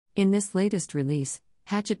In this latest release,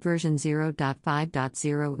 Hatchet version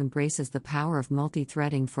 0.5.0 embraces the power of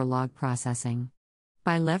multi-threading for log processing.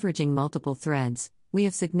 By leveraging multiple threads, we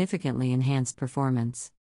have significantly enhanced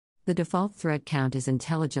performance. The default thread count is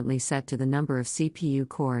intelligently set to the number of CPU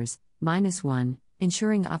cores, -1,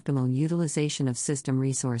 ensuring optimal utilization of system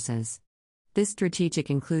resources. This strategic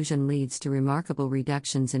inclusion leads to remarkable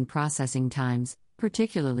reductions in processing times,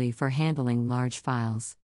 particularly for handling large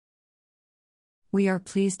files. We are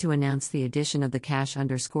pleased to announce the addition of the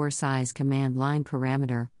cache_size command line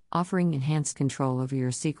parameter, offering enhanced control over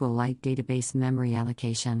your SQLite database memory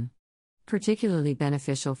allocation. Particularly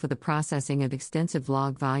beneficial for the processing of extensive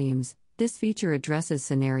log volumes, this feature addresses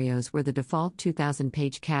scenarios where the default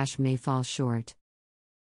 2000-page cache may fall short.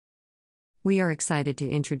 We are excited to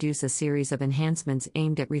introduce a series of enhancements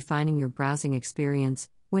aimed at refining your browsing experience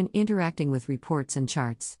when interacting with reports and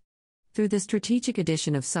charts. Through the strategic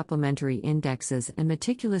addition of supplementary indexes and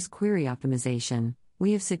meticulous query optimization,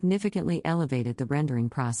 we have significantly elevated the rendering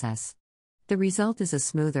process. The result is a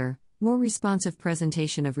smoother, more responsive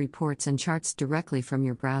presentation of reports and charts directly from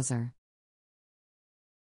your browser.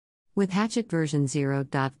 With Hatchet version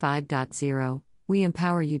 0.5.0, we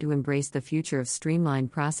empower you to embrace the future of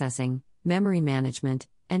streamlined processing, memory management,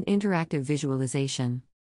 and interactive visualization.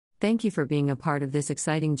 Thank you for being a part of this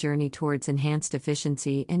exciting journey towards enhanced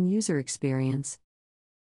efficiency and user experience.